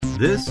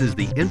This is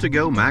the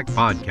Intego Mac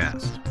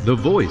Podcast, the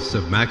voice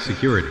of Mac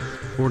security,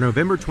 for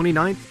November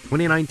 29th,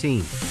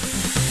 2019.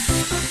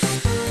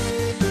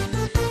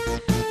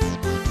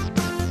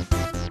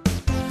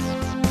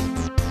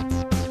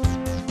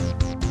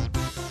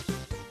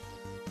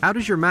 How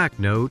does your Mac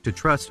know to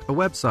trust a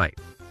website?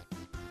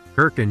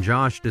 Kirk and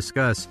Josh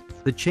discuss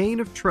the chain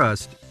of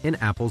trust in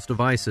Apple's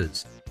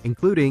devices,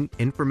 including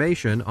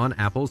information on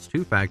Apple's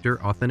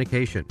two-factor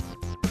authentication.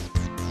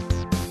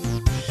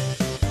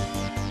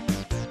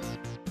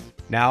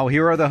 Now,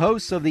 here are the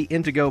hosts of the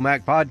Intego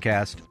Mac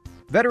Podcast,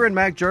 veteran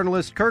Mac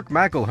journalist Kirk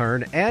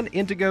McElhearn and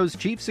Intego's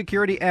chief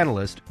security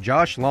analyst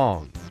Josh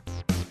Long.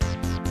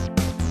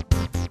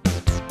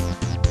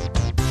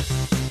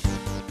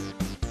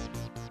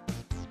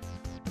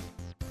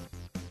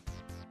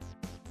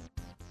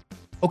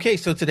 Okay,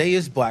 so today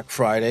is Black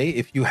Friday.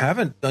 If you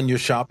haven't done your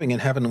shopping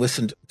and haven't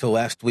listened to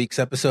last week's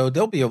episode,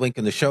 there'll be a link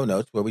in the show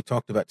notes where we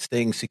talked about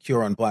staying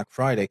secure on Black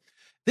Friday.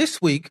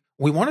 This week,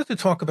 we wanted to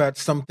talk about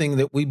something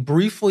that we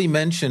briefly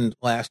mentioned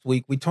last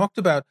week. We talked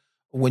about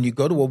when you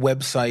go to a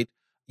website,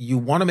 you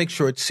want to make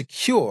sure it's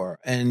secure,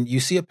 and you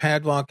see a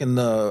padlock in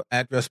the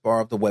address bar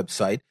of the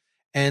website,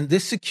 and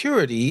this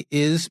security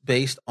is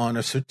based on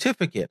a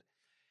certificate.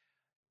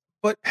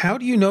 But how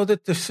do you know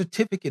that the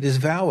certificate is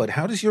valid?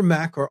 How does your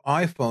Mac or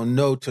iPhone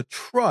know to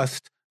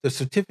trust the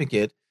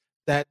certificate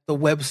that the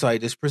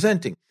website is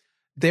presenting?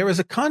 There is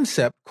a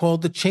concept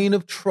called the chain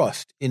of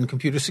trust in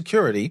computer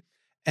security,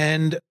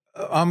 and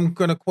I'm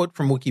going to quote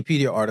from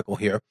Wikipedia article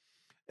here.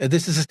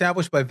 This is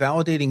established by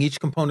validating each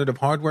component of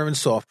hardware and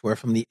software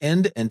from the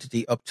end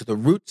entity up to the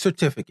root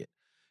certificate.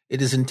 It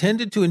is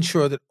intended to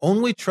ensure that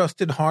only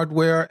trusted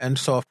hardware and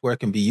software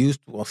can be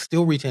used while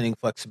still retaining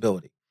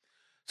flexibility.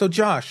 So,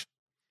 Josh,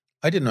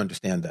 I didn't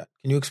understand that.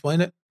 Can you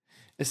explain it?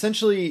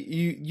 Essentially,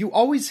 you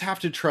always have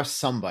to trust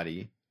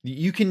somebody.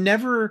 You can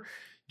never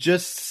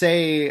just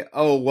say,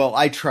 oh, well,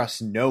 I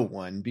trust no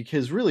one,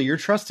 because really you're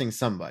trusting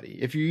somebody.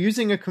 If you're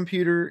using a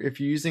computer, if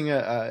you're using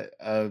a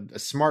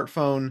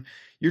smartphone,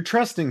 you're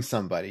trusting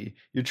somebody.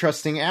 You're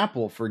trusting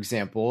Apple, for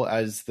example,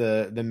 as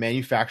the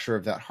manufacturer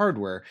of that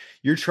hardware.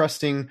 You're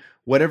trusting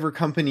whatever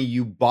company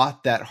you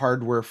bought that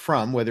hardware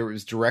from, whether it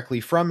was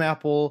directly from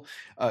Apple.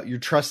 You're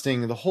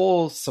trusting the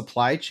whole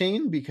supply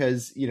chain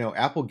because,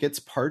 Apple gets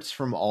parts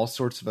from all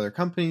sorts of other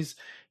companies,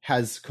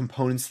 has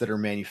components that are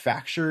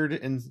manufactured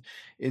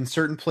in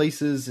certain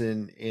places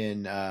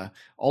in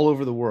all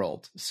over the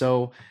world.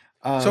 So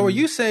are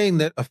you saying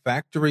that a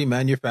factory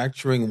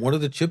manufacturing one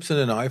of the chips in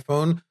an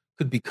iPhone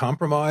could be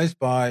compromised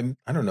by,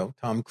 I don't know,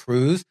 Tom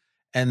Cruise,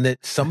 and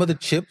that some of the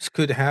chips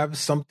could have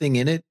something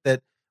in it that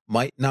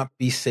might not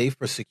be safe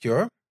or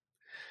secure?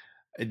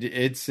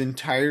 It's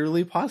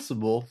entirely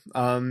possible.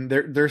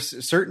 There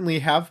certainly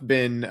have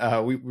been.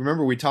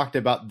 We talked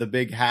about the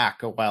big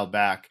hack a while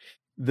back.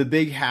 The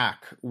big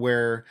hack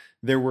where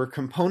there were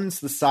components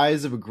the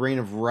size of a grain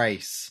of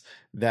rice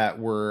that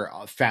were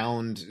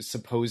found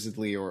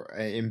supposedly or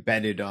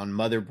embedded on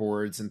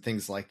motherboards and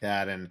things like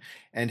that,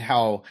 and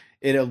how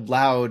it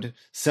allowed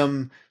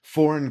some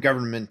foreign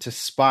government to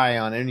spy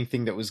on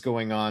anything that was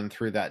going on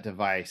through that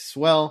device.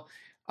 Well,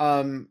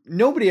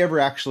 nobody ever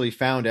actually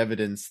found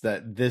evidence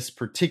that this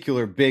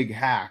particular big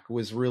hack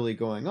was really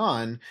going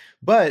on,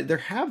 but there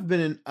have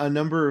been a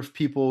number of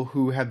people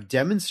who have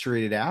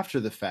demonstrated after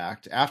the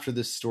fact, after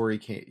this story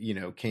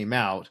came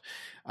out,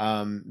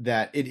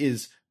 that it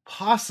is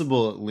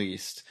possible at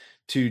least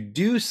to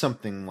do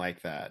something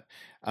like that,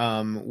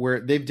 where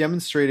they've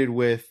demonstrated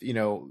with,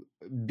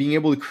 being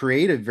able to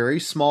create a very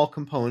small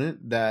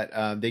component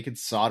that they could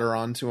solder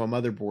onto a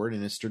motherboard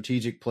in a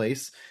strategic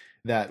place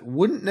that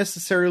wouldn't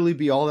necessarily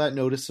be all that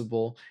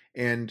noticeable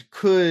and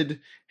could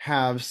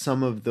have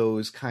some of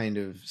those kind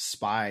of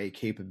spy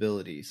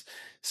capabilities.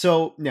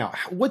 So now,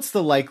 what's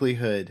the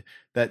likelihood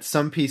that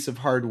some piece of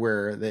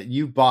hardware that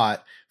you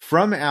bought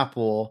from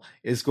Apple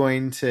is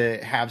going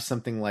to have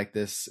something like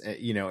this,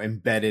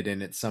 embedded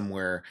in it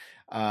somewhere?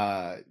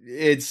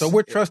 So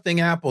we're trusting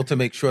Apple to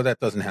make sure that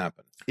doesn't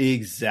happen.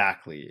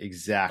 Exactly.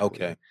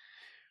 Okay.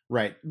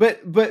 Right.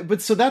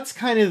 But so that's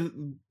kind of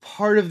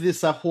part of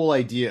this whole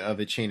idea of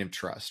a chain of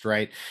trust,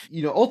 right?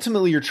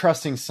 Ultimately you're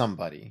trusting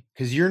somebody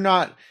because you're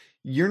not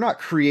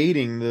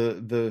creating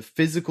the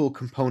physical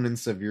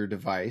components of your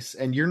device,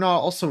 and you're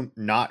also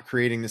not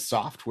creating the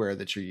software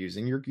that you're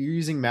using. You're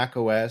using Mac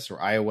OS or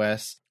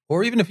iOS.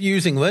 Or even if you're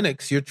using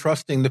Linux, you're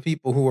trusting the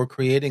people who are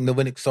creating the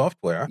Linux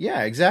software.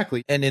 Yeah,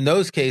 exactly. And in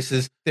those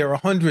cases, there are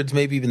hundreds,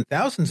 maybe even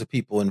thousands of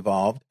people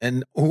involved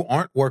and who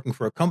aren't working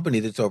for a company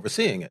that's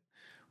overseeing it.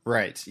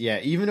 Right. Yeah.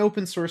 Even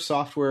open source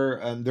software.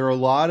 There are a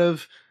lot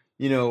of,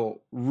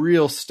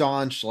 real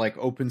staunch like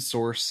open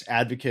source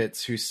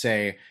advocates who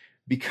say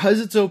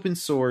because it's open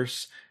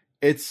source,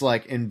 it's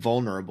like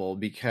invulnerable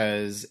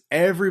because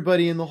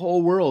everybody in the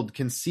whole world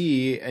can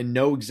see and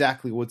know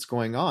exactly what's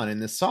going on in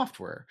this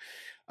software.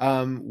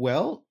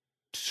 Well,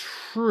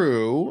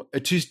 true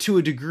to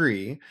a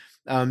degree.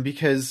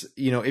 because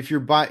if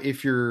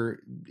you're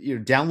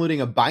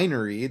downloading a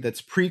binary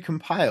that's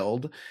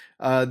pre-compiled,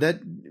 that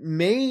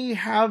may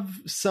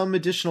have some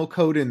additional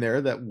code in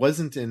there that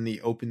wasn't in the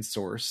open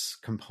source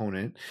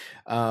component.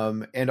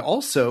 And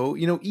also,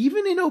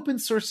 even in open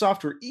source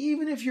software,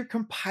 even if you're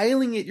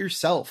compiling it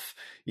yourself,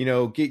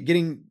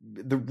 getting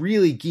the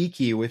really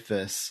geeky with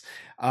this,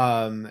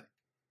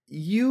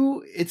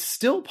 it's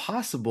still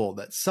possible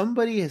that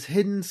somebody has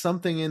hidden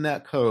something in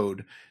that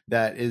code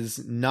that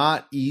is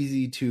not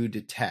easy to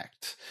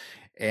detect.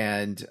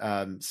 And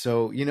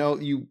so,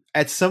 you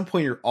at some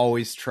point, you're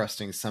always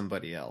trusting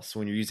somebody else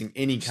when you're using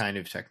any kind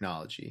of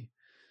technology.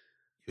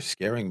 You're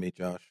scaring me,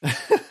 Josh.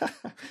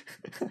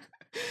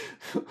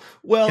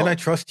 Well, can I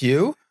trust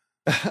you?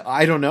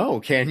 I don't know.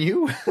 Can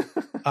you?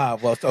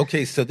 Well,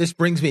 okay. So this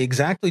brings me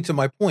exactly to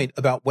my point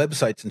about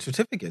websites and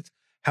certificates.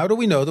 How do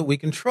we know that we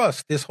can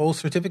trust this whole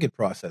certificate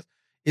process?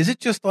 Is it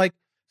just like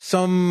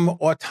some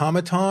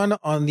automaton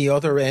on the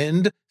other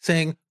end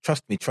saying,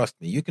 trust me,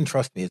 you can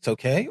trust me, it's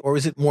okay? Or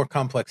is it more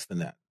complex than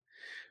that?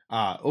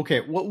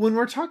 Okay. Well, when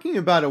we're talking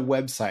about a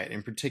website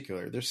in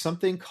particular, there's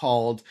something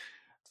called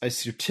a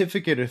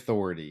certificate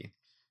authority.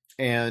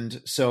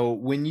 And so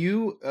when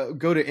you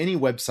go to any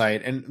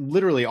website, and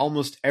literally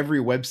almost every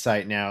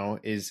website now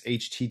is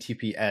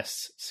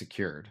HTTPS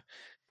secured.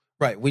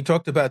 Right. We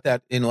talked about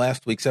that in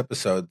last week's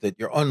episode, that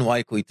you're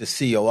unlikely to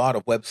see a lot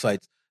of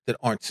websites that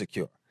aren't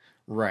secure.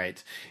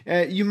 Right.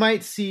 You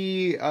might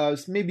see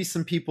maybe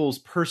some people's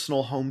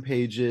personal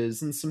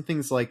homepages and some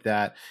things like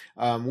that,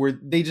 where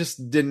they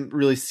just didn't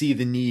really see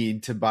the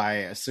need to buy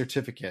a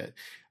certificate.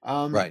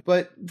 Right.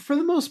 But for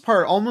the most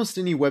part, almost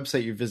any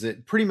website you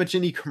visit, pretty much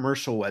any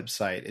commercial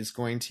website is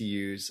going to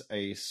use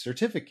a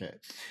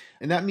certificate.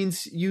 And that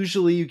means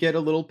usually you get a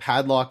little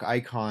padlock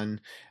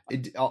icon.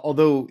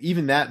 Although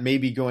even that may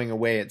be going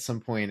away at some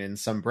point in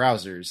some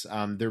browsers.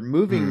 They're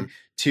moving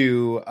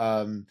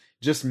to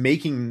just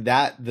making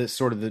that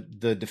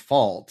the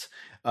default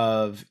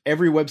of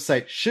every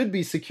website should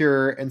be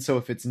secure. And so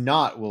if it's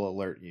not, we'll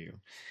alert you.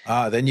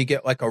 Then you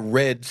get like a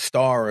red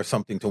star or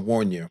something to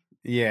warn you.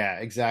 Yeah,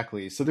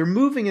 exactly. So they're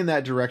moving in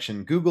that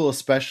direction. Google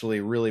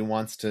especially really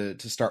wants to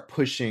start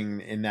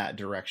pushing in that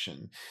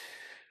direction.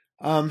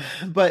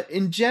 But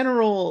in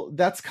general,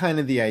 that's kind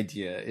of the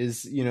idea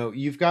is,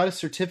 you've got a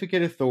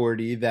certificate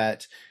authority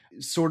that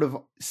sort of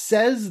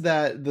says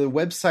that the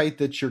website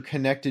that you're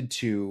connected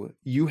to,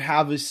 you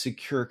have a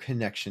secure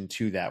connection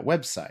to that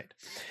website.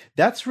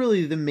 That's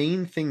really the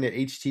main thing that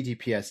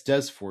HTTPS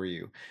does for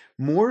you,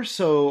 more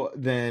so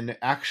than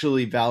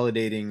actually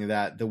validating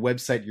that the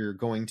website you're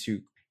going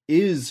to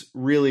is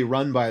really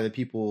run by the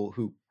people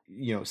who,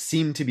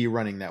 seem to be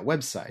running that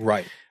website.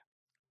 Right.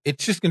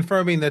 It's just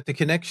confirming that the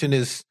connection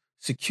is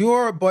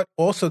secure, but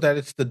also that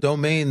it's the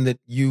domain that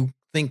you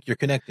think you're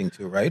connecting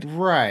to, right?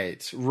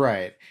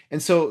 Right.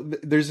 And so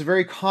there's a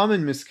very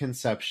common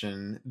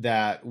misconception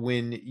that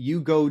when you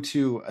go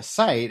to a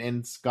site and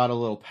it's got a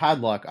little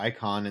padlock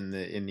icon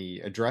in the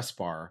address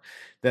bar,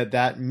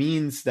 that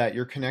means that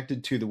you're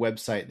connected to the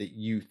website that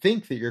you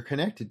think that you're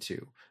connected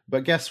to.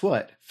 But guess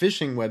what?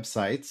 Phishing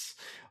websites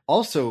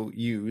also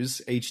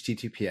use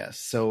HTTPS,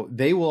 so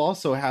they will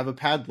also have a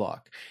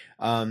padlock.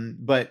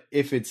 But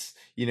if it's,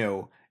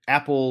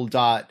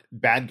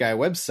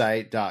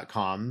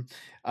 apple.badguywebsite.com,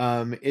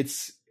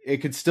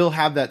 it could still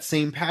have that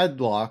same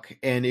padlock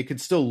and it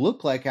could still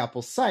look like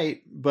Apple's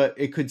site, but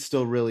it could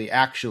still really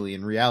actually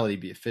in reality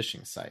be a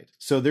phishing site.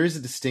 So there's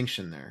a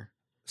distinction there.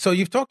 So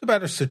you've talked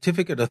about a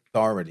certificate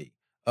authority.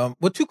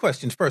 Well, two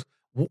questions. First,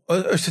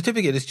 a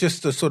certificate is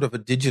just a sort of a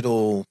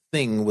digital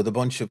thing with a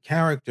bunch of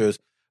characters,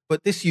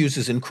 but this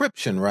uses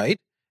encryption, right?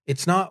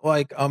 It's not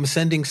like I'm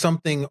sending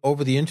something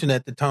over the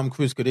internet that Tom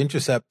Cruise could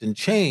intercept and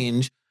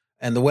change,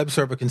 and the web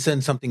server can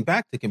send something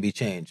back that can be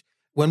changed.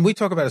 When we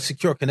talk about a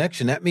secure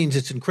connection, that means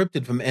it's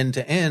encrypted from end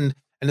to end,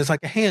 and it's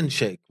like a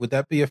handshake. Would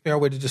that be a fair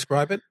way to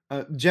describe it?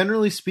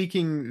 Generally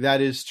speaking,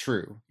 that is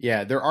true.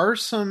 Yeah, there are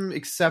some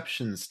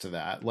exceptions to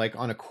that, like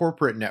on a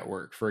corporate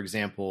network, for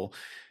example.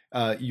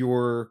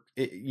 Your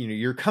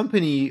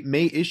company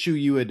may issue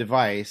you a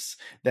device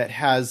that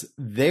has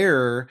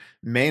their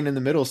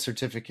man-in-the-middle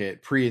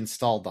certificate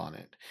pre-installed on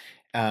it.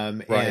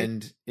 Right.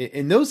 And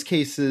in those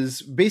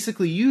cases,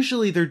 basically,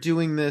 usually they're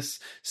doing this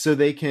so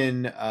they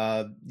can,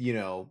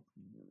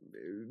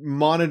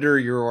 monitor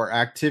your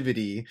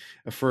activity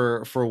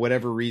for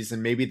whatever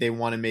reason. Maybe they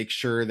want to make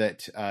sure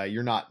that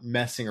you're not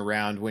messing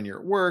around when you're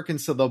at work, and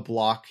so they'll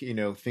block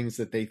things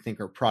that they think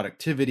are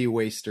productivity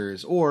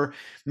wasters, or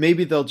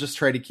maybe they'll just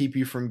try to keep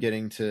you from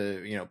getting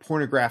to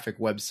pornographic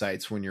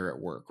websites when you're at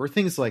work or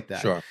things like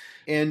that. Sure.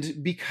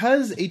 And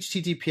because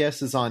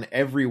HTTPS is on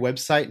every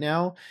website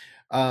now,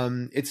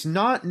 it's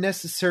not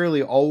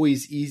necessarily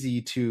always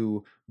easy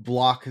to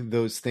block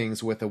those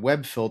things with a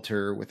web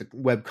filter, with a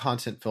web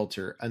content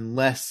filter,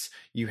 unless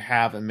you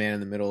have a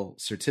man-in-the-middle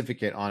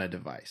certificate on a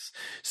device.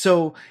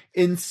 So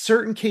in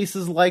certain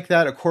cases like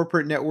that, a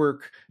corporate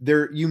network,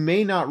 you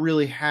may not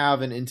really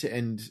have an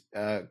end-to-end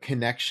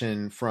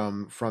connection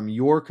from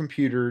your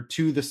computer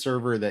to the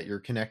server that you're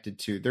connected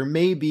to. There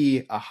may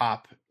be a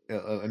hop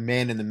a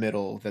man in the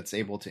middle that's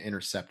able to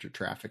intercept your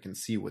traffic and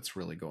see what's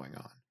really going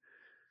on.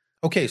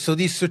 Okay, so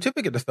these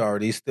certificate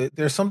authorities,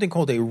 there's something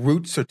called a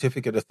root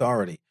certificate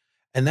authority.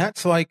 And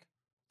that's like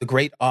the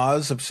great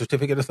Oz of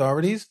certificate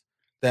authorities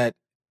that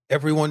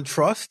everyone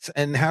trusts.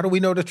 And how do we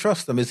know to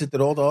trust them? Is it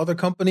that all the other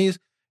companies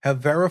have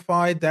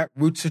verified that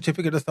root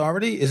certificate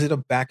authority? Is it a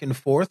back and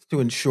forth to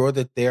ensure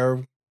that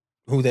they're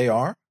who they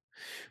are?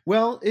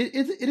 Well, it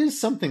is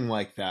something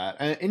like that.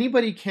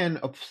 Anybody can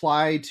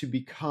apply to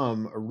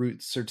become a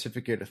root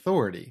certificate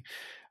authority.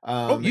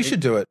 You should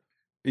do it.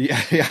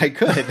 Yeah, I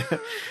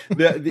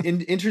could.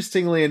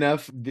 Interestingly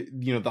enough,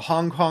 the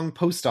Hong Kong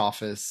post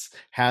office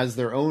has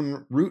their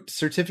own root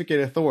certificate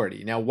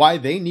authority. Now, why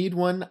they need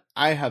one,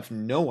 I have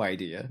no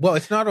idea. Well,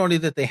 it's not only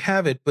that they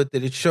have it, but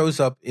that it shows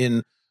up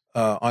in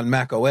on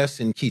Mac OS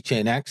in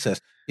Keychain Access.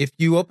 If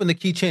you open the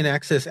Keychain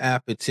Access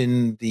app, it's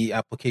in the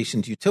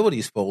Applications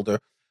Utilities folder.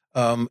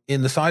 In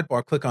the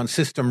sidebar, click on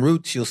System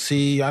Roots. You'll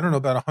see, I don't know,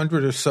 about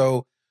 100 or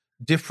so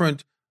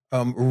different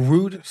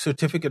root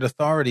certificate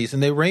authorities,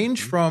 and they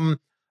range from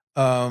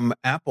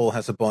Apple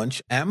has a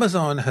bunch,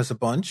 Amazon has a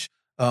bunch,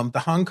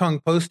 the Hong Kong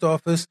Post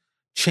Office,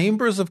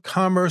 Chambers of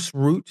Commerce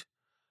Root,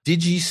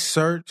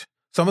 DigiCert.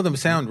 Some of them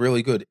sound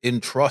really good.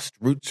 Entrust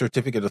Root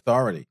Certificate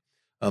Authority,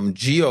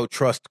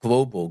 GeoTrust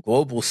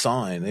Global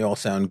Sign. They all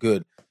sound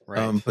good.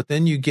 Right. But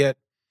then you get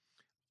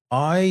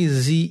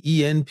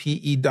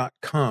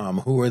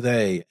IZENPE.com. Who are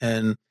they?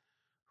 And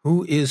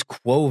who is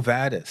Quo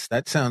Vadis?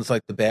 That sounds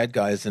like the bad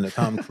guys in a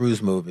Tom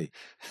Cruise movie.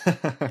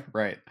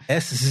 Right.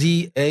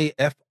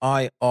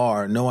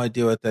 SZAFIR. No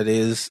idea what that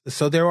is.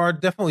 So there are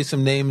definitely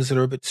some names that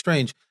are a bit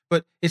strange,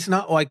 but it's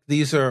not like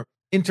these are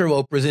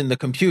interlopers in the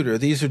computer.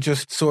 These are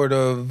just sort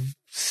of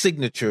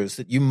signatures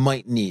that you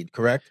might need,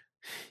 correct?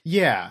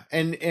 Yeah,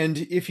 and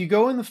if you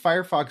go in the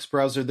Firefox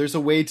browser, there's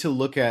a way to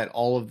look at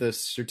all of the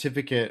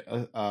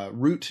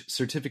root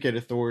certificate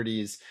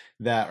authorities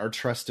that are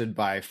trusted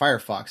by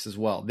Firefox as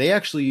well. They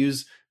actually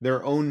use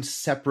their own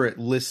separate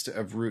list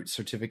of root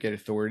certificate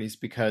authorities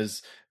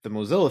because the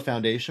Mozilla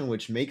Foundation,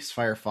 which makes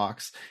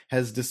Firefox,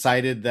 has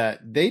decided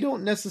that they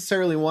don't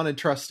necessarily want to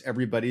trust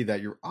everybody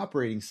that your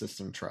operating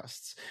system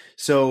trusts.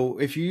 So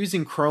if you're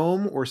using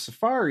Chrome or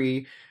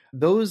Safari,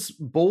 those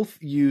both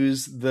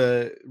use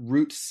the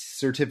root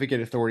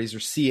certificate authorities, or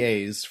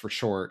CAs for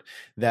short,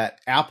 that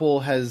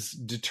Apple has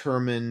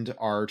determined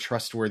are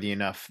trustworthy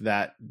enough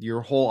that your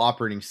whole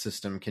operating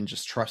system can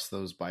just trust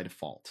those by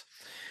default.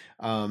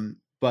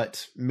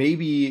 But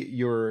maybe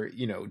you're,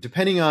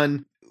 depending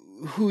on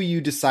who you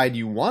decide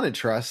you want to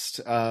trust,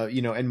 and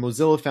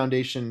Mozilla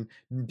Foundation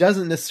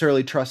doesn't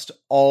necessarily trust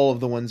all of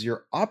the ones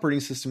your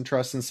operating system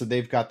trusts, and so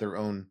they've got their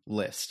own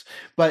list.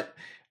 But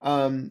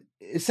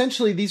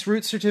essentially, these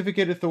root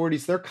certificate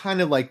authorities, they're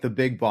kind of like the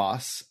big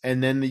boss.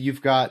 And then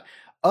you've got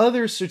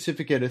other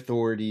certificate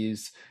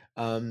authorities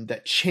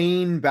that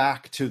chain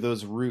back to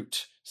those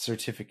root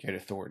certificate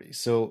authorities.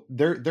 So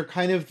they're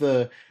kind of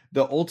the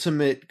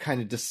ultimate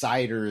kind of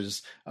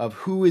deciders of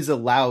who is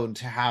allowed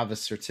to have a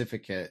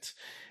certificate,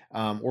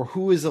 or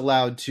who is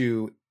allowed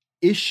to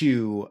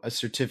issue a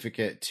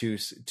certificate to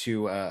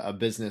a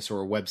business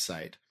or a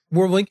website.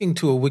 We're linking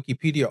to a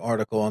Wikipedia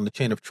article on the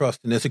chain of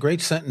trust, and there's a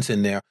great sentence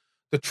in there.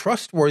 The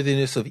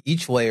trustworthiness of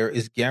each layer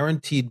is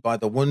guaranteed by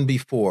the one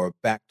before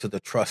back to the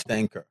trust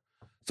anchor.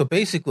 So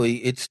basically,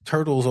 it's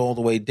turtles all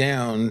the way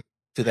down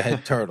to the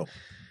head turtle.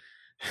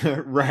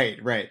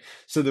 Right.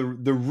 So the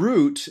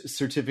root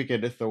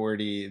certificate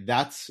authority,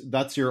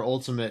 that's your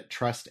ultimate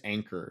trust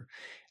anchor.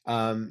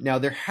 Now,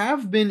 there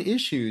have been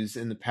issues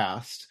in the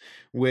past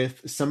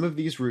with some of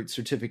these root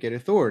certificate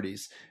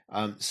authorities.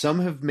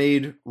 Some have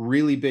made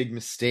really big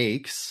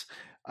mistakes.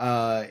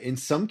 In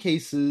some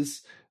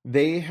cases,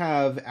 they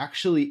have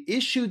actually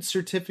issued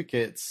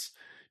certificates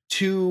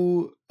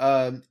to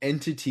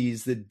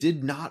entities that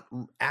did not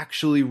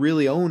actually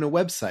really own a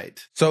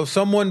website. So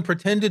someone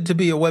pretended to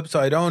be a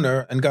website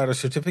owner and got a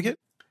certificate?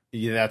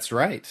 Yeah, that's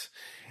right.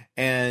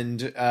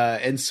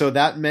 And so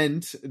that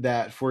meant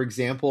that, for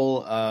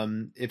example,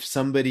 if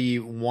somebody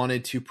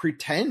wanted to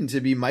pretend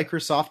to be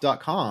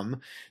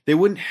Microsoft.com, they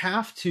wouldn't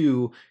have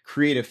to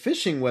create a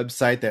phishing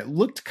website that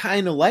looked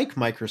kind of like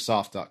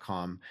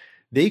Microsoft.com.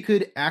 They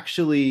could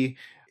actually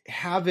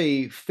have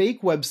a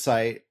fake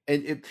website,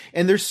 and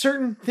there's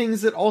certain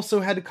things that also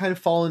had to kind of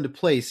fall into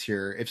place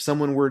here. If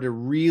someone were to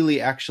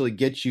really actually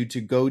get you to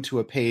go to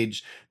a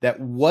page that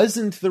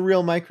wasn't the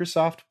real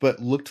Microsoft but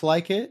looked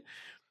like it,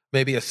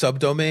 maybe a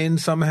subdomain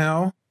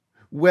somehow?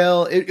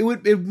 Well, it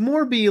would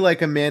more be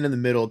like a man in the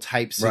middle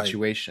type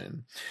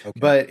situation. Right. Okay.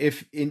 But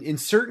if in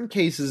certain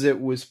cases it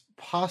was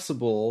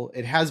possible,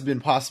 it has been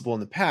possible in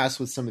the past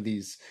with some of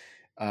these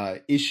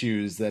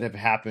issues that have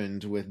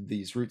happened with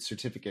these root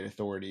certificate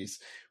authorities,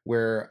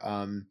 where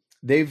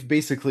they've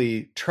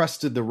basically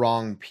trusted the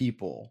wrong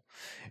people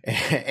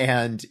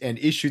and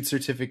issued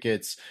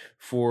certificates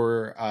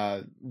for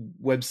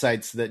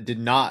websites that did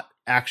not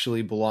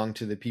actually belong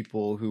to the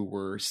people who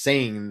were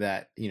saying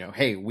that,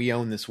 hey, we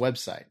own this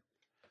website.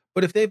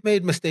 But if they've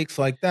made mistakes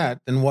like that,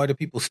 then why do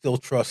people still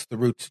trust the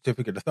root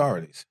certificate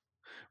authorities?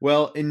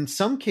 Well, in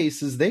some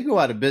cases, they go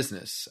out of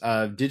business.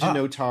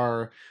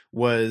 DigiNotar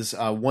was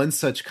one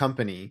such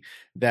company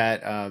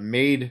that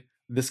made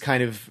this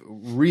kind of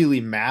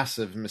really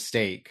massive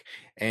mistake,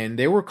 and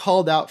they were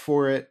called out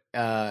for it,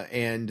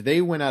 and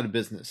they went out of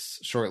business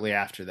shortly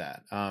after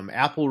that.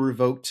 Apple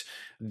revoked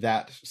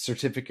that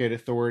certificate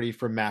authority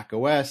from Mac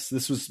OS.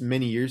 This was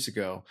many years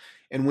ago.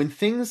 And when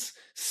things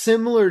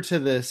similar to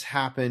this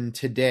happen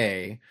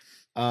today,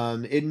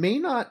 it may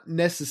not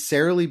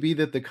necessarily be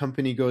that the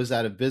company goes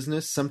out of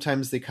business.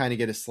 Sometimes they kind of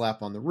get a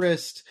slap on the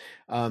wrist.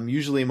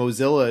 Usually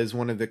Mozilla is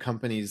one of the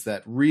companies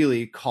that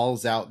really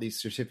calls out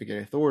these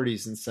certificate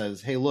authorities and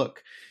says, hey,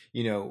 look,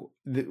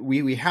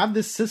 we have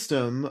this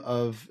system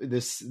of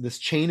this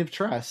chain of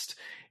trust,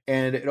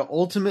 and it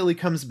ultimately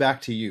comes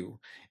back to you.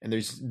 And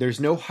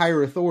there's no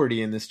higher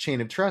authority in this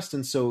chain of trust.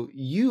 And so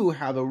you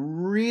have a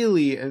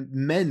really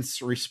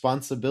immense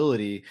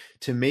responsibility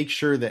to make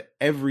sure that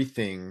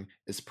everything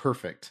is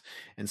perfect.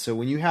 And so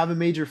when you have a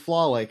major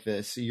flaw like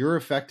this, you're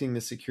affecting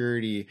the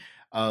security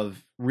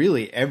of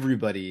really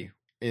everybody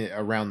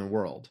around the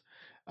world.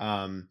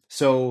 When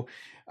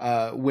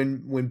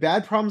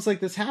bad problems like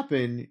this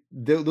happen,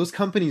 those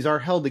companies are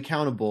held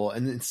accountable,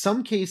 and in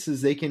some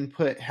cases they can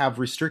have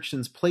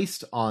restrictions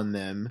placed on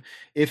them,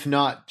 if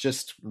not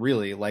just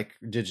really like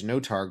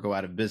DigiNotar go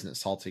out of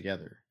business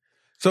altogether.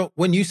 So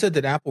when you said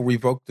that Apple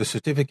revoked the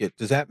certificate,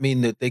 does that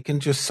mean that they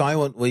can just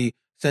silently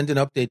send an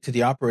update to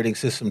the operating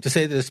system to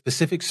say that a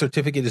specific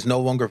certificate is no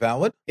longer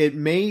valid? It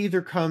may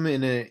either come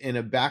in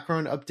a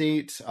background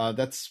update,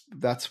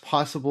 that's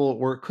possible,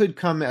 or it could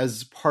come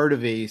as part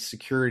of a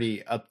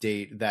security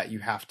update that you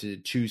have to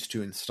choose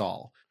to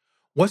install.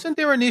 Wasn't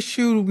there an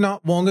issue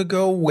not long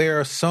ago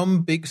where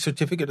some big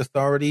certificate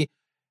authority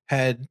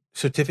had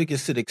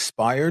certificates that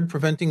expired,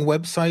 preventing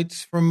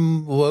websites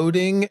from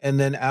loading, and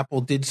then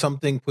Apple did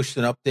something, pushed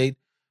an update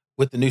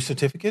with the new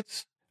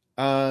certificates?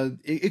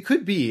 It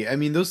could be. I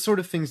mean, those sort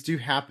of things do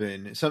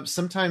happen.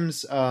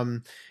 Sometimes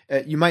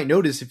you might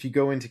notice if you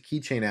go into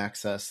Keychain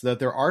Access that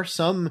there are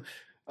some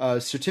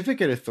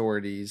certificate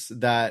authorities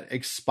that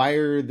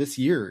expire this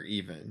year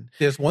even.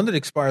 There's one that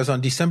expires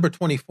on December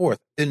 24th,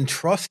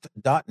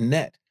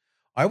 Entrust.net.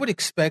 I would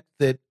expect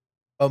that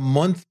a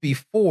month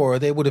before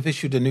they would have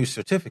issued a new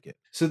certificate.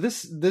 So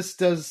this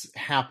does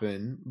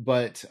happen,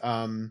 but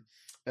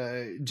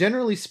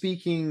generally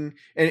speaking,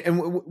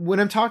 and when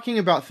I'm talking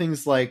about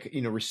things like,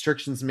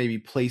 restrictions may be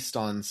placed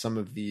on some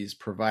of these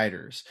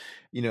providers,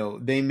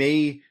 they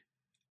may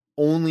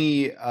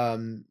only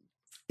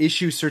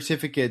issue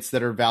certificates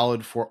that are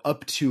valid for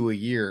up to a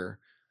year.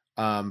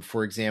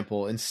 For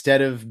example,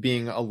 instead of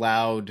being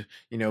allowed,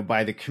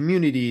 by the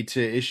community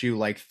to issue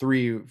like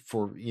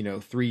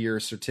 3-year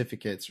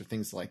certificates or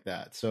things like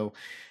that. So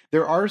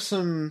there are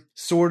some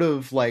sort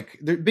of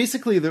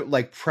basically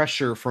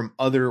pressure from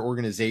other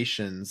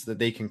organizations that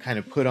they can kind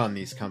of put on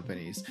these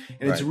companies.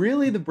 And It's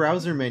really the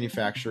browser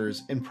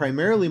manufacturers and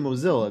primarily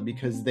Mozilla,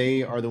 because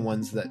they are the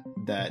ones that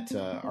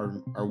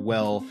are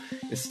well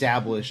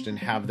established and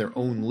have their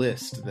own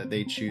list that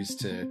they choose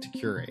to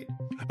curate.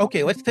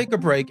 Okay, let's take a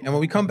break. And when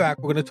we come back,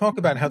 we're going to talk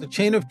about how the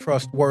chain of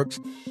trust works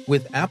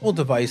with Apple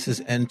devices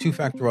and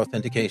two-factor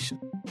authentication.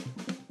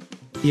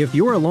 If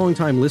you're a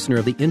longtime listener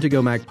of the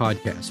Intego Mac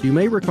podcast, you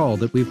may recall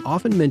that we've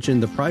often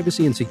mentioned the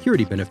privacy and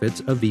security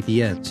benefits of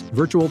VPNs,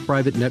 virtual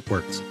private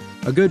networks.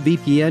 A good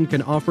VPN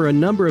can offer a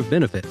number of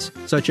benefits,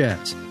 such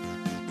as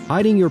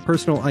hiding your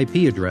personal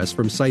IP address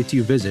from sites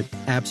you visit,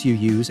 apps you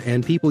use,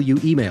 and people you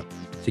email,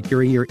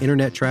 securing your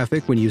internet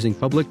traffic when using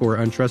public or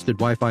untrusted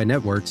Wi-Fi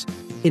networks,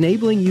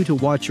 enabling you to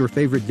watch your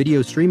favorite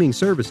video streaming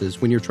services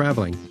when you're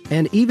traveling,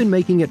 and even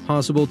making it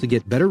possible to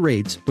get better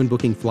rates when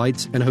booking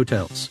flights and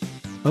hotels.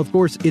 Of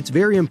course, it's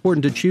very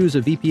important to choose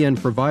a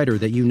VPN provider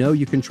that you know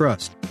you can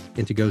trust.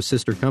 Intego's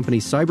sister company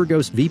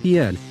CyberGhost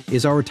VPN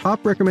is our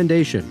top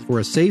recommendation for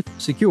a safe,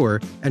 secure,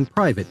 and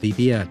private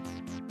VPN.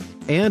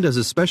 And as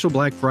a special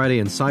Black Friday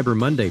and Cyber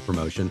Monday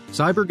promotion,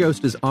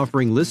 CyberGhost is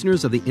offering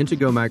listeners of the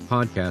Intego Mac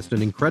podcast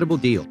an incredible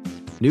deal.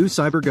 New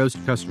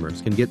CyberGhost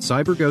customers can get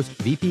CyberGhost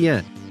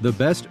VPN, the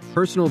best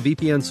personal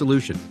VPN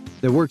solution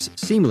that works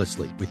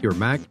seamlessly with your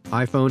Mac,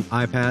 iPhone,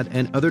 iPad,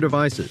 and other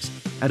devices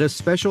at a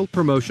special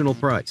promotional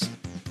price.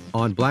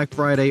 On Black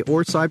Friday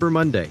or Cyber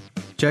Monday,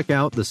 check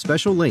out the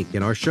special link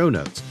in our show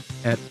notes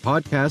at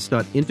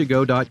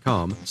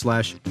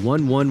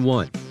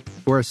podcast.intego.com/111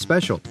 for a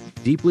special,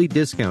 deeply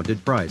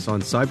discounted price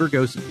on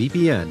CyberGhost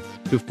VPN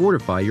to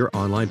fortify your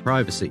online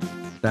privacy.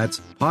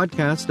 That's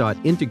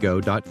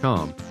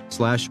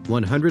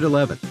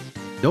podcast.intego.com/111.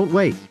 Don't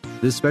wait.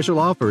 This special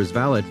offer is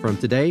valid from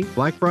today,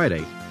 Black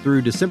Friday,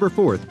 through December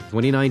 4th,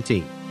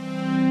 2019.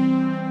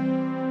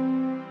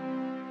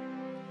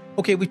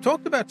 Okay, we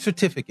talked about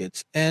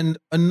certificates, and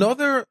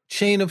another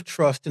chain of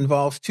trust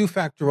involves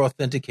two-factor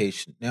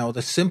authentication. Now,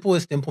 the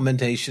simplest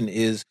implementation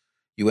is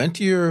you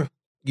enter your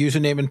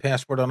username and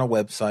password on a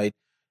website,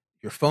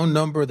 your phone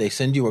number, they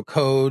send you a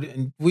code,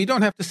 and we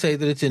don't have to say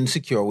that it's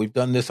insecure. We've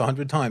done this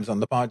 100 times on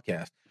the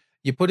podcast.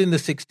 You put in the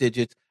 6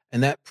 digits,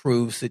 and that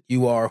proves that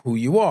you are who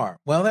you are.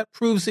 Well, that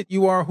proves that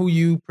you are who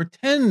you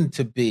pretend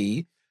to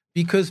be,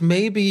 because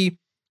maybe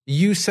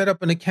you set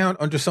up an account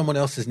under someone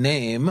else's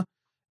name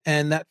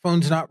and that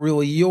phone's not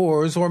really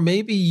yours, or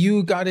maybe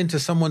you got into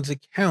someone's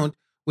account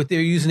with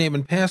their username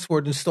and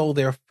password and stole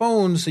their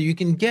phone so you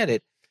can get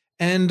it.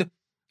 And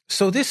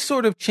so this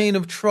sort of chain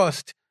of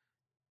trust,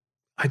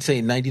 I'd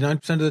say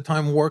 99% of the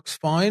time works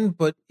fine,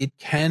 but it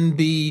can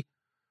be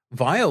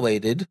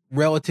violated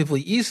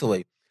relatively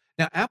easily.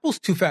 Now, Apple's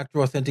two-factor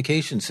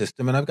authentication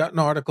system, and I've got an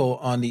article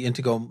on the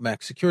Intego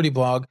Mac Security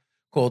blog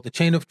called The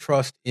Chain of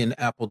Trust in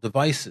Apple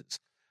Devices.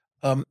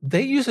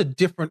 They use a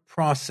different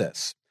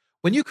process.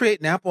 When you create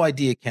an Apple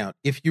ID account,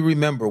 if you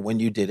remember when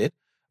you did it,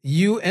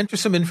 you enter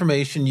some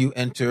information, you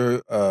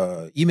enter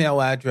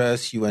email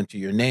address, you enter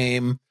your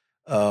name,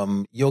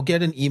 you'll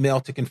get an email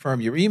to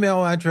confirm your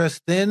email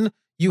address, then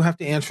you have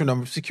to answer a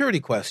number of security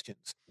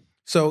questions.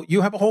 So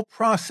you have a whole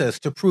process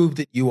to prove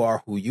that you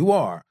are who you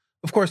are.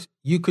 Of course,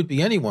 you could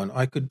be anyone.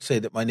 I could say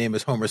that my name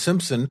is Homer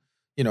Simpson,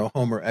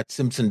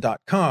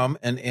 Homer@Simpson.com,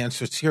 and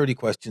answer security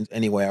questions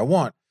any way I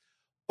want.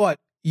 But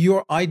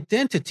your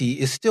identity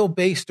is still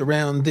based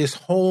around this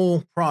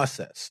whole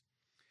process.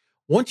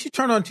 Once you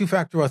turn on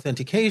two-factor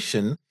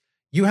authentication,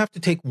 you have to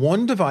take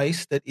one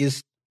device that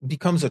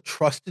becomes a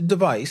trusted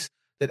device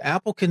that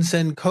Apple can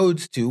send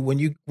codes to when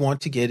you want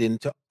to get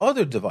into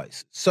other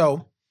devices.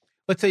 So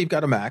let's say you've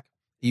got a Mac,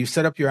 you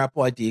set up your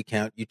Apple ID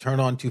account, you turn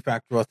on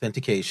two-factor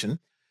authentication,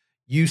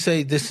 you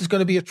say this is going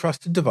to be a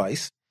trusted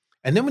device,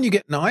 and then when you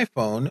get an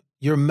iPhone,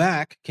 your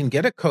Mac can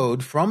get a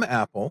code from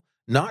Apple,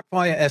 not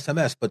via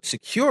SMS, but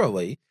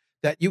securely,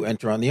 that you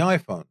enter on the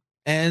iPhone.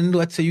 And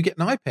let's say you get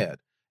an iPad,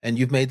 and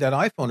you've made that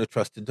iPhone a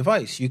trusted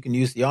device. You can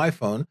use the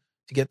iPhone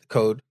to get the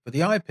code for the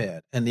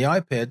iPad, and the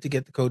iPad to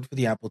get the code for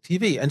the Apple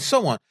TV, and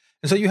so on.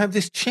 And so you have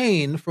this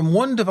chain from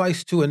one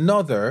device to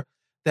another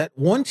that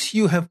once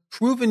you have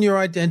proven your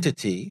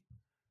identity,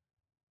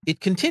 it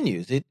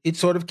continues. It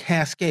sort of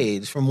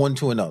cascades from one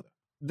to another.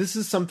 This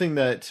is something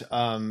that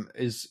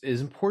is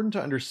important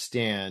to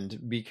understand,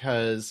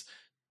 because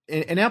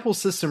an Apple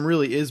system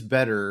really is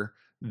better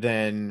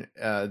than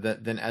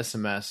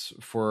SMS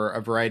for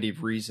a variety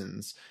of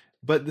reasons.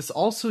 But this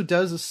also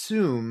does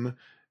assume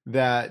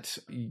that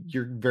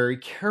you're very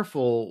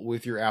careful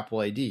with your Apple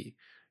ID.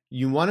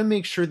 You want to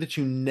make sure that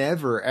you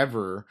never,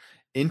 ever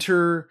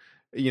enter,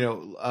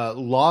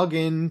 log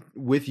in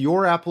with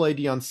your Apple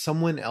ID on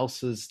someone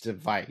else's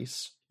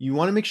device. You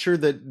want to make sure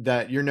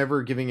that you're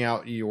never giving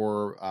out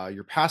your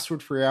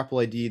password for your Apple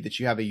ID, that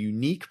you have a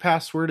unique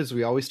password, as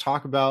we always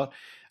talk about,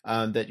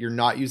 that you're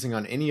not using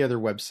on any other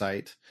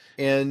website.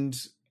 And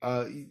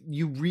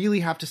you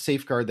really have to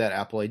safeguard that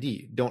Apple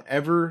ID. Don't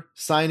ever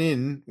sign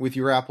in with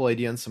your Apple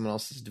ID on someone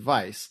else's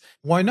device.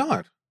 Why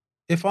not?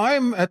 If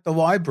I'm at the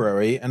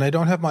library and I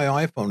don't have my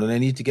iPhone and I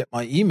need to get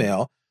my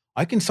email,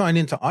 I can sign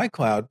into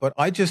iCloud, but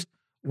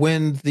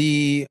when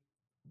the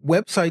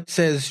website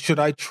says, should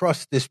I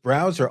trust this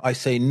browser? I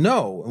say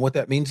no. And what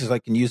that means is I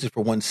can use it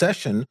for one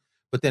session,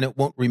 but then it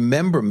won't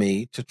remember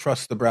me to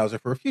trust the browser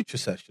for a future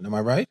session. Am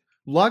I right?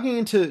 Logging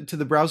into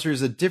the browser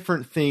is a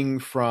different thing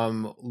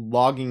from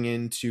logging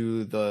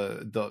into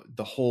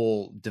the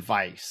whole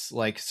device.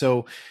 Like,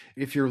 so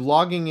if you're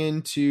logging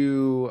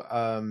into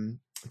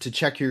to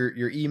check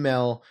your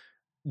email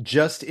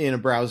just in a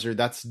browser,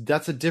 that's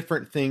a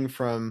different thing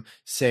from,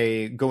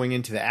 say, going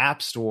into the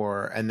App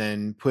Store and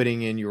then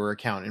putting in your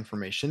account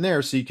information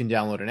there so you can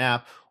download an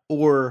app,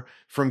 or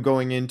from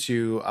going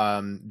into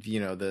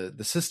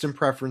the system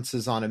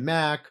preferences on a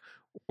Mac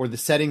or the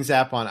settings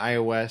app on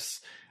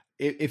iOS.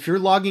 If you're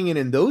logging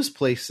in those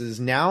places,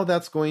 now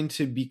that's going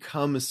to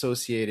become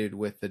associated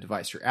with the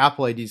device. Your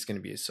Apple ID is going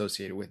to be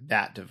associated with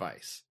that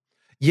device.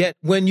 Yet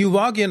when you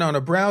log in on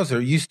a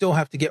browser, you still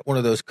have to get one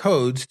of those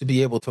codes to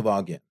be able to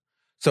log in.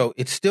 So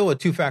it's still a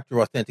two-factor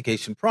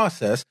authentication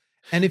process.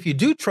 And if you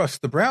do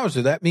trust the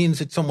browser, that means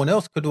that someone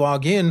else could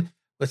log in.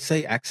 Let's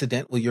say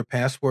accidentally your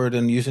password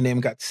and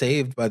username got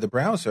saved by the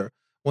browser.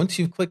 Once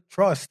you click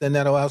trust, then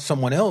that allows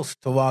someone else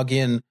to log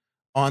in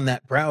on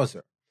that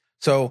browser.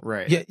 So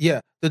right.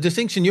 Yeah. The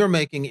distinction you're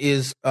making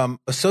is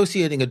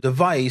associating a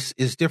device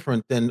is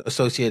different than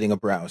associating a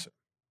browser.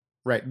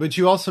 Right. But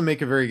you also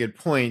make a very good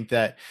point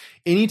that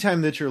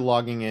anytime that you're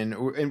logging in,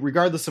 and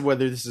regardless of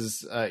whether this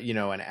is,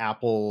 an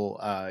Apple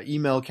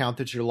email account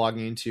that you're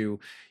logging into,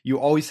 you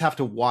always have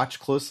to watch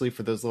closely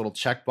for those little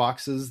check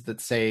boxes that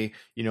say,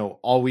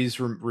 always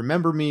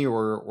remember me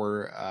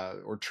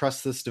or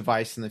trust this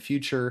device in the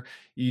future.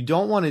 You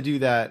don't want to do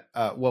that.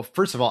 Well,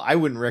 first of all, I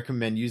wouldn't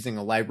recommend using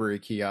a library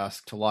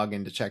kiosk to log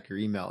in to check your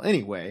email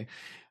anyway.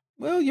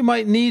 Well, you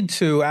might need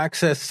to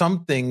access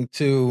something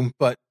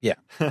but yeah,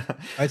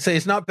 I'd say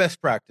it's not best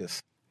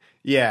practice.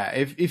 Yeah,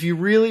 if you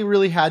really,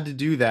 really had to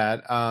do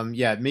that,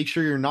 make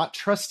sure you're not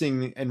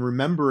trusting and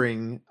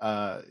remembering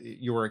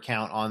your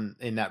account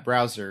in that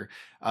browser.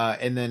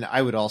 And then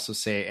I would also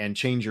say, and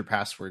change your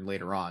password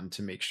later on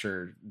to make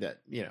sure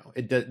that,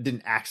 it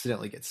didn't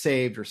accidentally get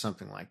saved or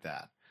something like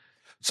that.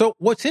 So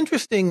what's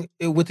interesting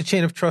with the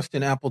chain of trust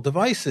in Apple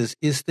devices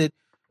is that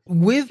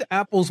with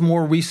Apple's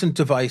more recent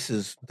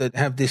devices that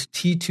have this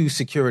T2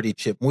 security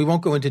chip, and we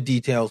won't go into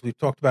details, we've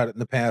talked about it in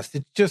the past,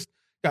 it's just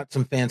got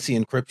some fancy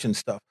encryption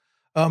stuff.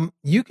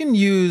 You can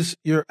use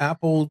your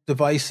Apple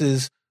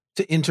devices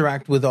to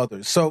interact with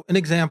others. So an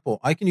example,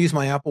 I can use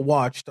my Apple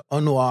Watch to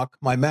unlock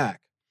my Mac.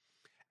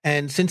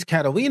 And since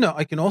Catalina,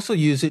 I can also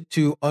use it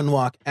to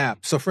unlock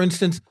apps. So for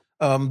instance,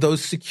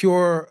 those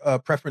secure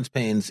preference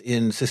panes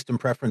in system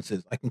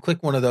preferences, I can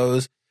click one of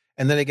those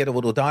and then I get a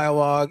little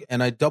dialogue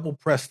and I double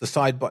press the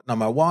side button on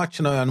my watch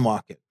and I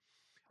unlock it.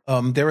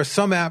 There are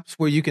some apps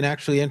where you can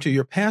actually enter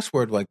your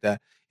password like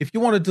that. If you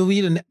want to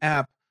delete an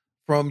app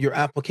from your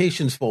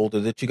applications folder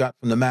that you got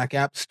from the Mac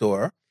App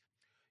Store,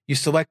 you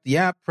select the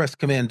app, press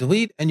Command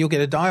Delete, and you'll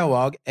get a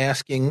dialogue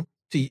asking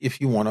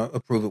if you want to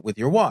approve it with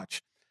your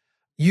watch.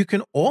 You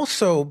can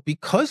also,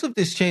 because of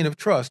this chain of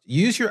trust,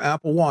 use your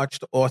Apple Watch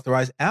to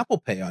authorize Apple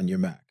Pay on your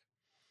Mac.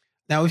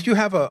 Now, if you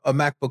have a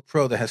MacBook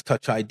Pro that has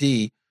Touch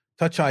ID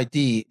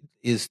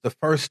is the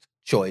first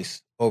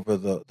choice over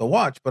the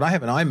watch, but I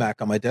have an iMac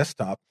on my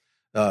desktop.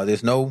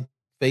 There's no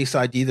Face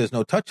ID, there's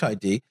no Touch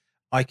ID.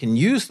 I can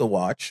use the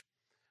watch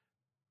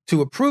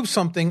to approve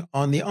something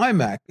on the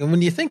iMac. And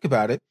when you think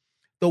about it,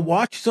 the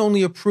watch is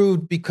only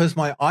approved because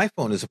my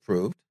iPhone is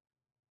approved,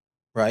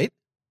 right?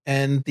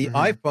 And the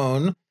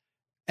iPhone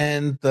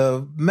and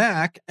the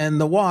Mac and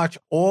the watch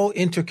all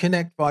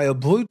interconnect via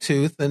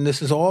Bluetooth, and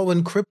this is all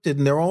encrypted,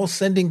 and they're all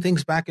sending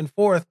things back and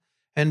forth,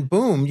 and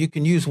boom, you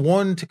can use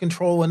one to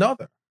control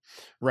another.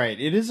 Right.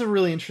 It is a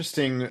really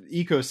interesting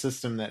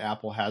ecosystem that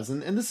Apple has.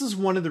 And this is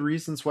one of the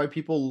reasons why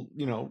people,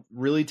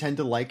 really tend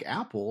to like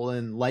Apple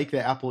and like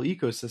the Apple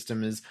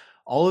ecosystem is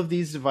all of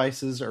these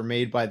devices are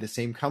made by the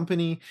same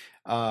company,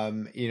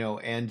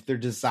 and they're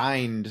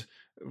designed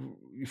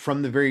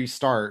from the very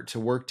start to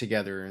work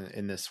together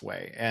in this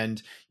way.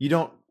 And you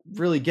don't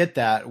really get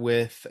that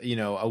with,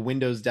 a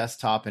Windows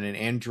desktop and an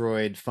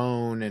Android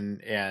phone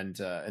and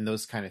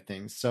those kind of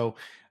things. So,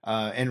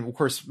 and of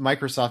course,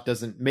 Microsoft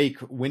doesn't make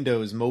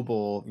Windows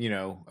Mobile,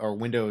 or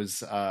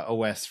Windows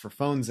OS for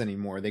phones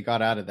anymore. They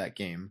got out of that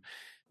game.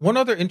 One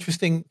other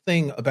interesting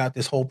thing about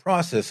this whole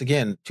process,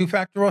 again,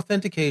 two-factor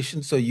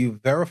authentication. So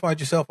you've verified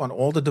yourself on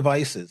all the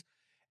devices.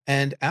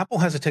 And Apple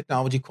has a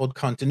technology called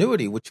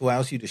continuity, which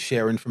allows you to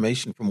share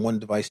information from one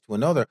device to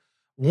another.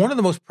 One of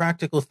the most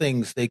practical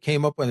things they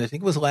came up with, I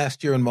think it was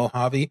last year in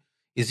Mojave,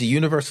 is a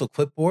universal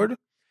clipboard.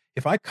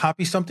 If I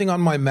copy something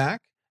on my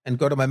Mac and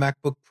go to my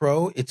MacBook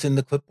Pro, it's in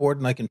the clipboard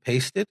and I can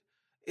paste it.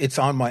 It's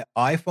on my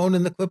iPhone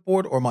in the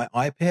clipboard or my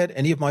iPad,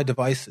 any of my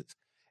devices.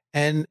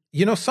 And,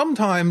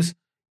 sometimes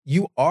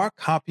you are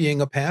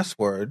copying a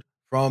password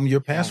from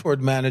your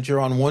password manager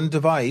on one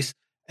device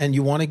and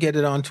you want to get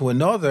it onto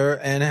another.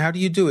 And how do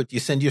you do it? Do you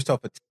send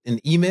yourself an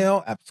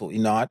email? Absolutely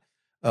not.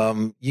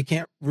 You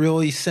can't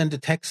really send a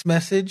text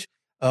message.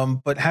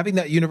 But having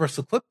that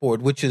universal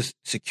clipboard, which is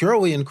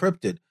securely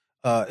encrypted,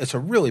 it's a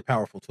really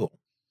powerful tool.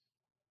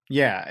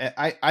 Yeah,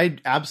 I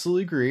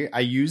absolutely agree. I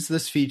use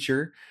this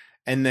feature.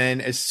 And then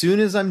as soon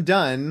as I'm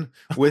done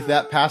with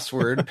that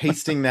password,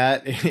 pasting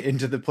that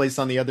into the place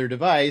on the other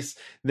device,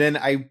 then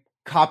I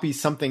copy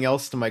something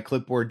else to my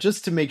clipboard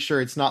just to make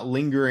sure it's not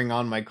lingering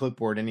on my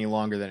clipboard any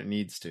longer than it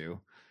needs to.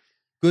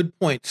 Good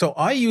point. So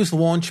I use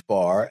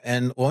LaunchBar,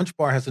 and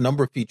LaunchBar has a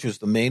number of features.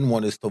 The main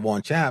one is to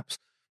launch apps,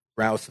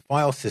 browse the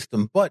file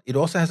system, but it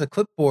also has a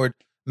clipboard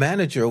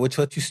manager, which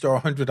lets you store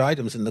 100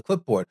 items in the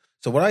clipboard.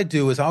 So what I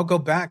do is I'll go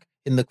back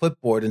in the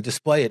clipboard and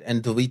display it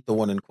and delete the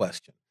one in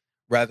question,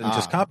 rather than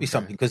just copy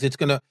something, because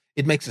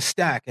it makes a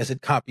stack as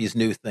it copies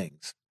new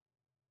things.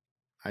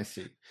 I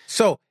see.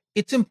 So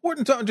it's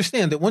important to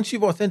understand that once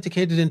you've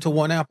authenticated into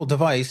one Apple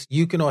device,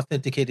 you can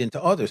authenticate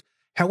into others.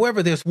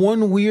 However, there's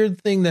one weird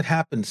thing that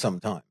happens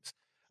sometimes.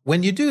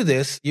 When you do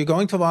this, you're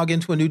going to log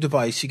into a new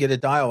device, you get a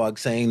dialogue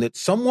saying that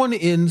someone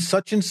in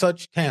such and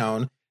such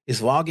town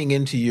is logging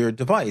into your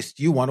device.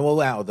 Do you want to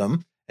allow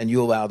them? And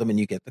you allow them and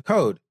you get the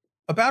code.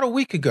 About a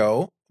week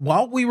ago,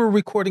 while we were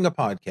recording a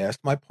podcast,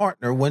 my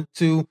partner went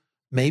to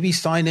maybe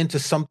sign into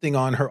something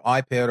on her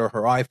iPad or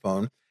her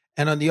iPhone.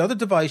 And on the other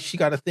device, she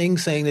got a thing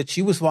saying that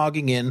she was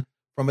logging in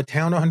from a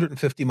town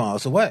 150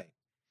 miles away.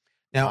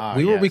 Now,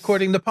 we were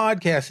recording the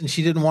podcast and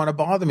she didn't want to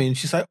bother me. And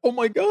she's like, oh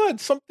my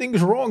God,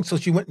 something's wrong. So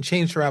she went and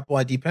changed her Apple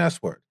ID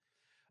password.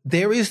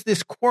 There is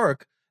this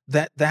quirk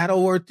that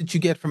alert that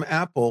you get from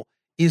Apple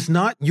is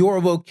not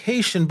your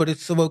location, but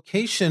it's the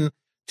location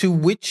to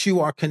which you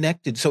are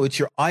connected. So it's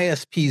your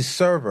ISP's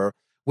server,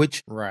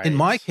 which in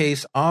my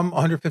case, I'm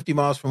 150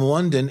 miles from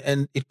London,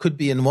 and it could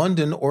be in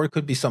London or it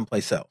could be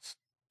someplace else.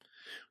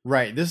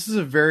 Right. This is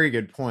a very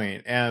good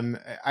point.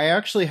 I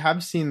actually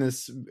have seen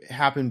this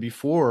happen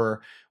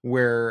before,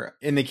 where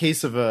in the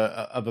case of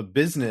a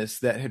business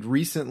that had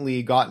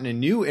recently gotten a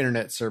new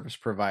internet service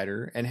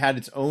provider and had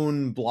its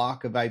own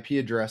block of IP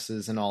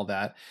addresses and all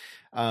that.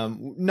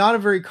 Not a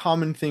very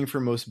common thing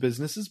for most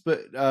businesses, but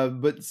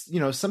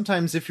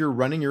sometimes if you're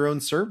running your own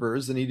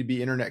servers that need to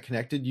be internet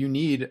connected, you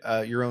need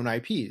your own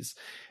IPs.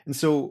 And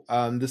so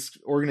this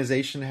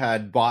organization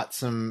had bought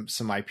some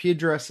IP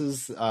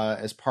addresses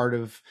as part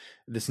of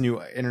this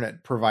new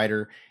internet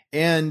provider,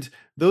 and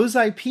those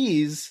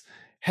IPs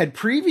had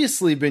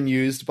previously been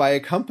used by a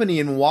company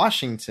in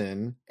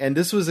Washington. And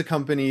this was a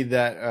company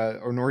that,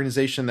 or an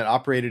organization that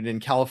operated in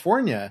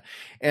California.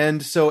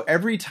 And so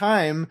every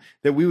time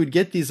that we would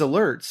get these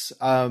alerts,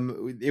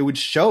 it would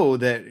show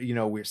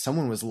that,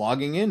 someone was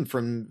logging in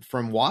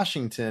from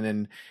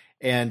Washington.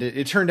 And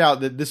it turned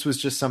out that this was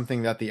just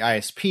something that the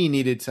ISP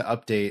needed to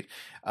update.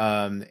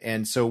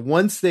 And so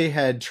once they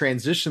had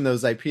transitioned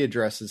those IP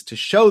addresses to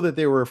show that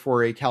they were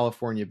for a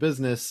California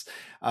business,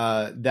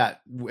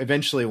 that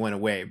eventually went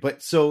away.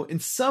 But so in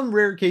some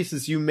rare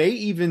cases, you may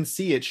even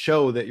see it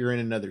show that you're in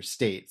another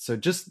state. So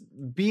just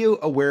be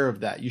aware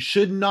of that. You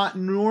should not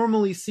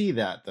normally see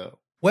that, though.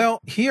 Well,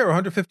 here,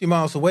 150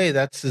 miles away,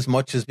 that's as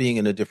much as being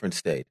in a different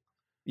state.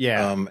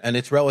 Yeah. And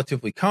it's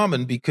relatively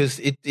common because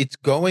it's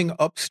going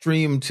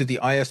upstream to the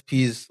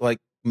ISP's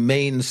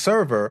main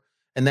server,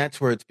 and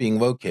that's where it's being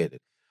located.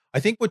 I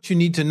think what you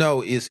need to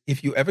know is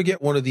if you ever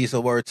get one of these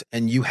alerts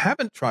and you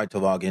haven't tried to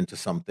log into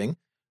something,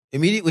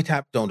 immediately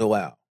tap don't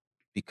allow,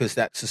 because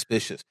that's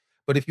suspicious.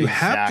 But if you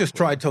have just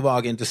tried to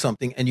log into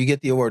something and you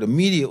get the alert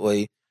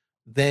immediately,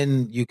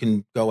 then you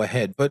can go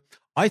ahead. But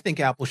I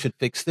think Apple should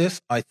fix this.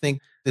 I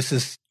think this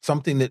is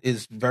something that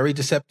is very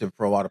deceptive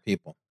for a lot of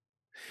people.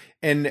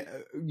 And,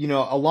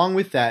 along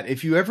with that,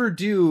 if you ever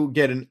do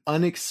get an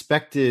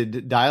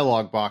unexpected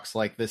dialog box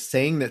like this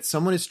saying that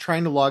someone is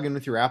trying to log in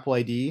with your Apple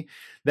ID,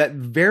 that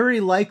very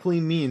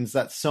likely means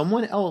that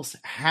someone else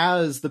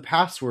has the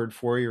password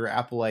for your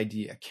Apple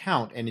ID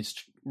account and is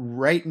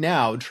right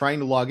now trying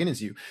to log in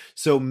as you.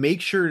 So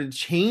make sure to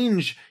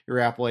change your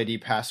Apple ID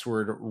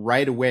password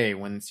right away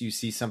once you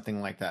see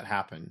something like that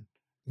happen.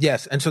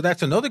 Yes. And so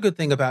that's another good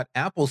thing about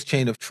Apple's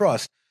chain of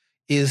trust,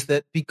 is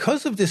that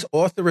because of this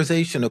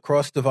authorization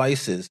across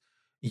devices,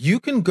 you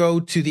can go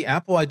to the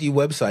Apple ID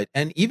website.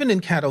 And even in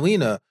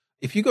Catalina,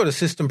 if you go to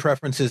System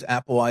Preferences,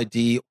 Apple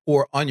ID,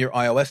 or on your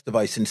iOS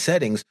device in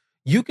Settings,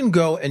 you can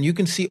go and you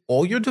can see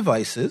all your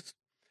devices.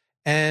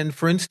 And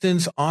for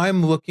instance,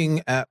 I'm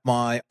looking at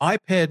my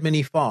iPad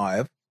Mini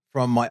 5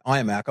 from my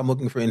iMac. I'm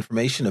looking for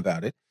information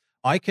about it.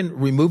 I can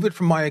remove it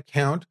from my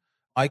account.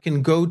 I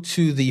can go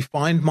to the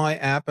Find My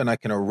app and I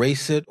can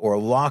erase it or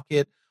lock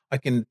it. I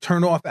can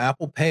turn off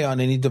Apple Pay on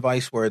any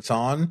device where it's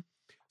on.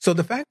 So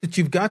the fact that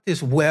you've got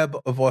this web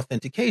of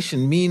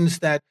authentication means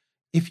that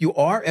if you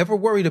are ever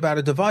worried about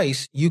a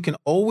device, you can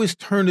always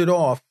turn it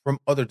off from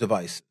other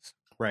devices.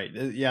 Right.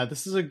 Yeah,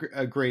 this is a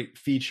great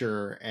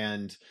feature.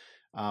 And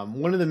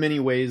one of the many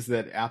ways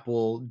that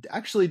Apple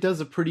actually does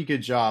a pretty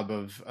good job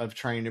of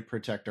trying to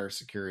protect our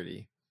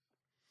security.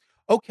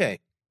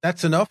 Okay,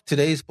 that's enough.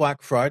 Today's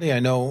Black Friday.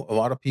 I know a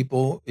lot of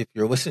people, if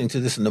you're listening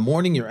to this in the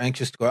morning, you're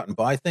anxious to go out and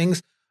buy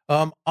things.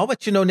 I'll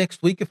let you know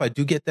next week if I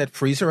do get that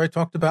freezer I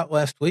talked about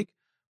last week.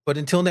 But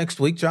until next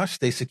week, Josh,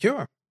 stay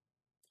secure.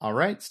 All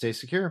right, stay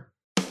secure.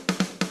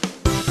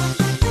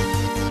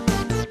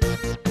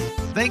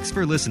 Thanks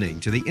for listening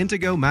to the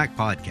Intego Mac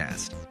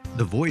Podcast,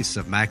 the voice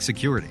of Mac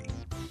security,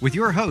 with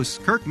your hosts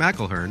Kirk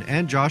McElhearn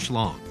and Josh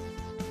Long.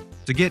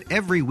 To get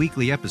every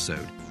weekly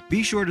episode,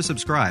 be sure to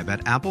subscribe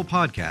at Apple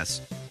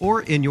Podcasts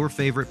or in your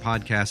favorite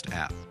podcast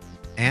app.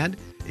 And,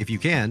 if you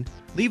can,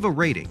 leave a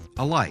rating,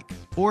 a like,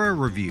 or a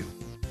review.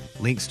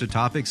 Links to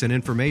topics and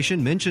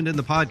information mentioned in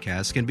the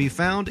podcast can be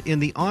found in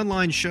the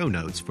online show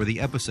notes for the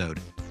episode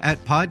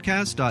at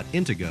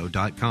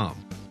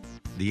podcast.intego.com.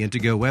 The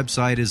Intego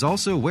website is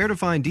also where to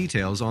find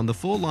details on the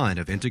full line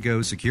of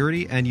Intego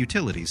security and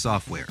utility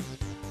software.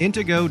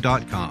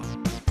 Intego.com.